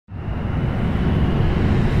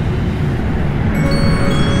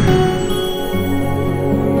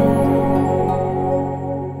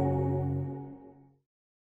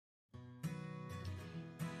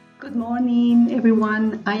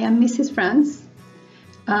everyone. I am Mrs Frantz.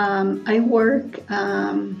 I work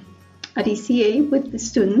at ECA with the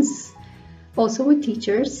students, also with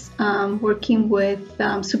teachers, working with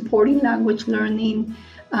supporting language learning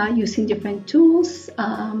using different tools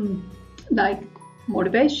like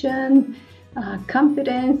motivation,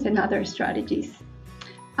 confidence, and other strategies.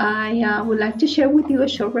 I would like to share with you a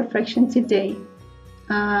short reflection today.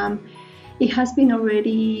 It has been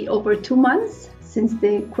already over 2 months since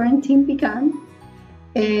the quarantine began,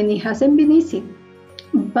 and it hasn't been easy,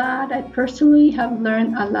 but I personally have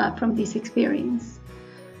learned a lot from this experience.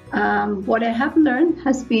 What I have learned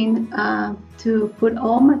has been to put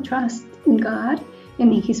all my trust in God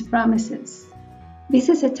and in His promises. This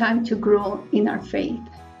is a time to grow in our faith.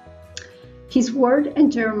 His word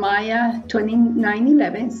in Jeremiah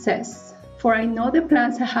 29:11 says, "For I know the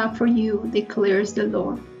plans I have for you, declares the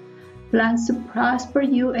Lord. Plans to prosper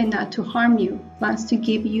you and not to harm you, plans to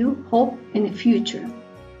give you hope and a future."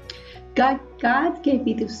 God gave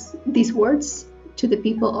me these words to the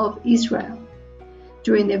people of Israel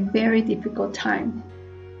during a very difficult time.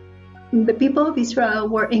 The people of Israel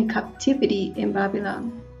were in captivity in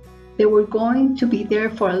Babylon. They were going to be there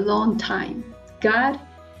for a long time. God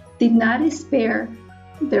did not spare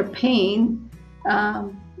their pain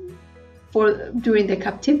during the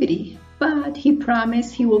captivity, but He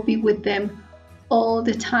promised He will be with them all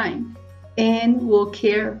the time and will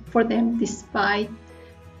care for them despite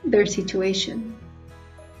their situation.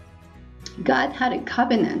 God had a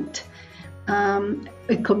covenant,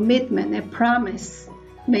 a commitment, a promise,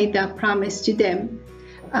 made that promise to them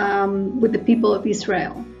with the people of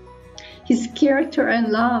Israel. His character and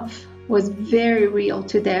love was very real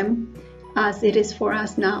to them, as it is for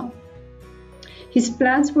us now. His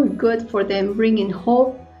plans were good for them, bringing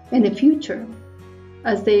hope and a future,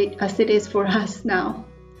 as it is for us now.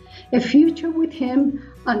 A future with Him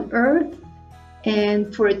on earth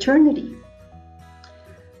and for eternity.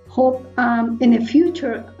 Hope in a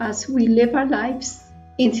future as we live our lives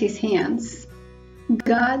in His hands.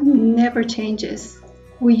 God never changes.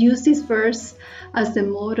 We use this verse as the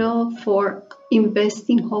motto for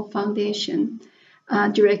Investing Hope Foundation,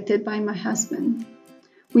 directed by my husband.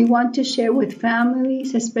 We want to share with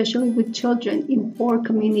families, especially with children in poor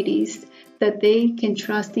communities, that they can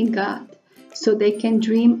trust in God so they can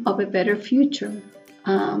dream of a better future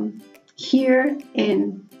here and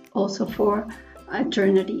also for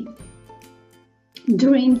eternity.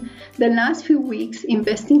 During the last few weeks,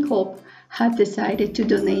 Investing Hope had decided to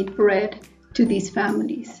donate bread to these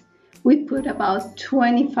families. We put about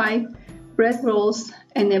 25 bread rolls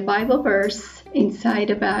and a Bible verse inside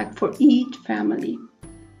a bag for each family.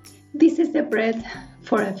 This is the bread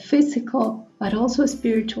for a physical but also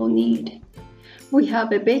spiritual need. We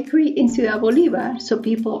have a bakery in Ciudad Bolivar, so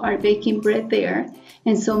people are baking bread there,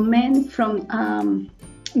 and so men from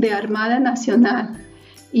the Armada Nacional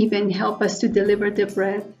even help us to deliver the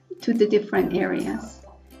bread to the different areas.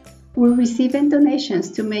 We're receiving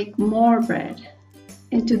donations to make more bread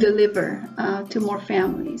and to deliver to more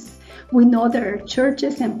families. We know there are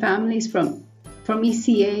churches and families from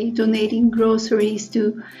ECA donating groceries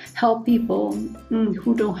to help people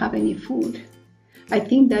who don't have any food. I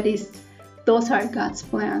think those are God's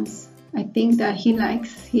plans. I think that He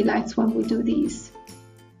likes when we do these.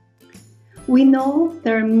 We know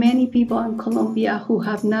there are many people in Colombia who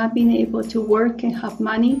have not been able to work and have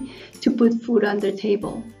money to put food on their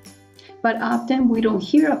table. But often we don't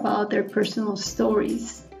hear about their personal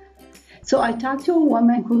stories. So I talked to a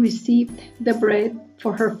woman who received the bread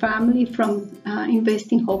for her family from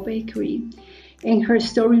Investing Hope Bakery, and her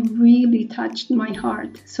story really touched my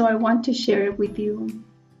heart, so I want to share it with you.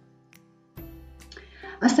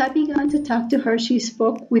 As I began to talk to her, she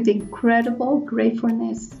spoke with incredible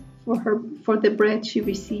gratefulness for the bread she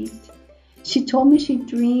received. She told me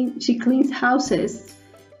she cleans houses,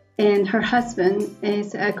 and her husband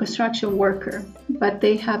is a construction worker, but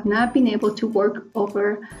they have not been able to work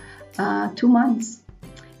over 2 months.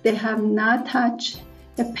 They have not touched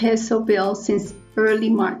a peso bill since early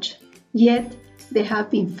March, yet they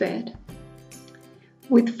have been fed.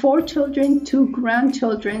 With 4 children, 2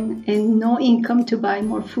 grandchildren, and no income to buy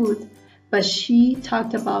more food, but she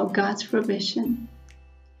talked about God's provision.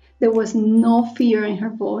 There was no fear in her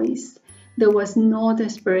voice. There was no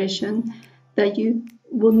desperation that you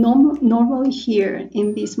will normally hear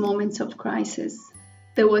in these moments of crisis.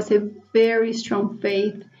 There was a very strong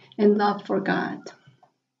faith and love for God.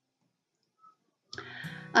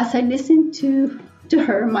 As I listened to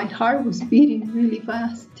her, my heart was beating really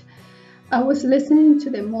fast. I was listening to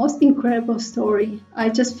the most incredible story. I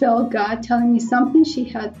just felt God telling me something she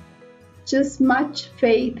had just much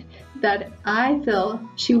faith that I felt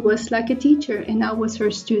she was like a teacher and I was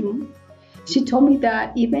her student. She told me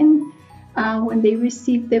that even when they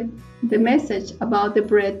received the message about the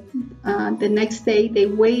bread, the next day they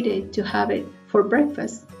waited to have it for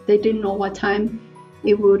breakfast. They didn't know what time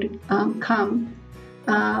it would come,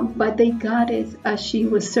 but they got it as she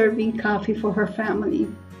was serving coffee for her family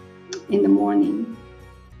in the morning.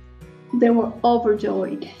 They were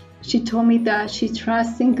overjoyed. She told me that she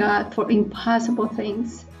trusts in God for impossible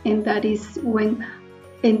things, and that is when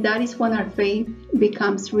our faith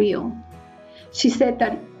becomes real. She said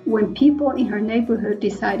that when people in her neighborhood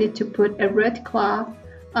decided to put a red cloth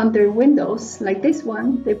on their windows, like this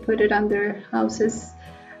one, they put it on their houses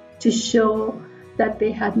to show that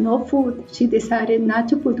they had no food, she decided not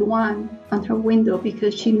to put one on her window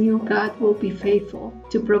because she knew God will be faithful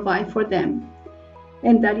to provide for them.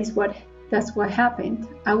 And that's what happened.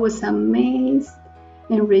 I was amazed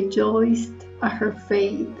and rejoiced at her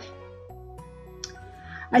faith.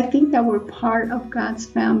 I think that we're part of God's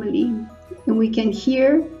family, and we can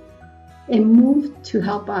hear and move to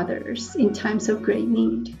help others in times of great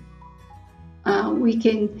need. We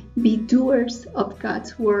can be doers of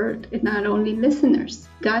God's word and not only listeners.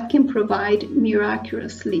 God can provide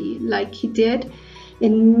miraculously, like He did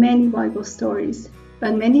in many Bible stories,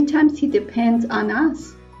 but many times He depends on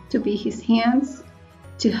us to be His hands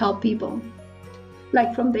to help people.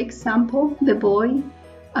 Like from the example, the boy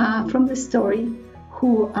from the story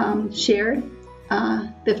who shared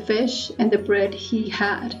the fish and the bread he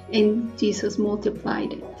had, and Jesus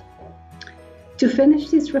multiplied it. To finish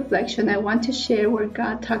this reflection, I want to share where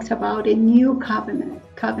God talks about a new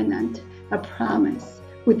covenant, a promise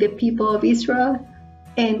with the people of Israel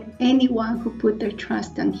and anyone who put their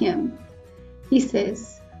trust in Him. He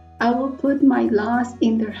says, I will put my laws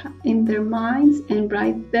in their minds and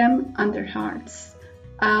write them on their hearts.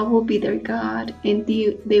 I will be their God, and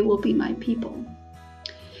they will be my people.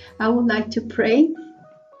 I would like to pray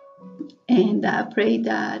and pray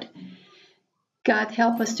that God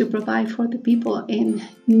help us to provide for the people in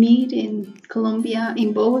need in Colombia,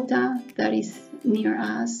 in Bogota, that is near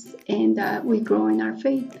us, and that we grow in our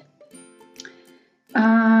faith.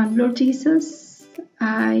 Lord Jesus,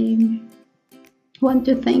 I want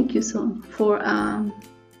to thank you for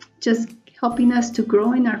just helping us to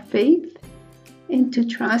grow in our faith and to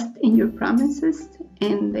trust in your promises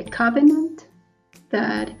and the covenant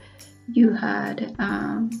that you had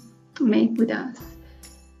made with us.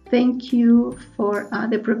 Thank you for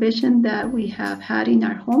the provision that we have had in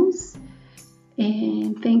our homes,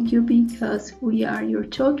 and thank you because we are your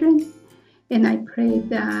children. And I pray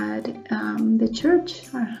that the church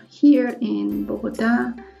here in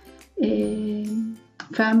Bogota,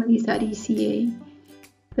 families at ECA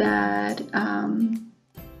that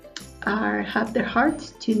have their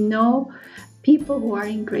hearts to know people who are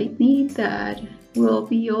in great need, that will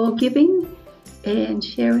be all giving and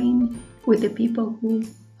sharing with the people who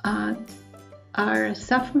are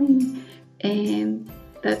suffering and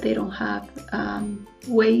that they don't have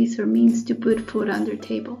ways or means to put food on their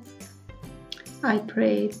tables. I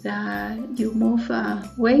pray that you move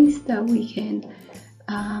ways that we can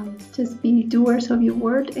just be doers of your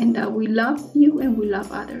word, and that we love you and we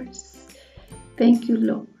love others. Thank you,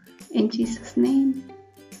 Lord. In Jesus' name,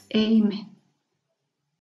 amen.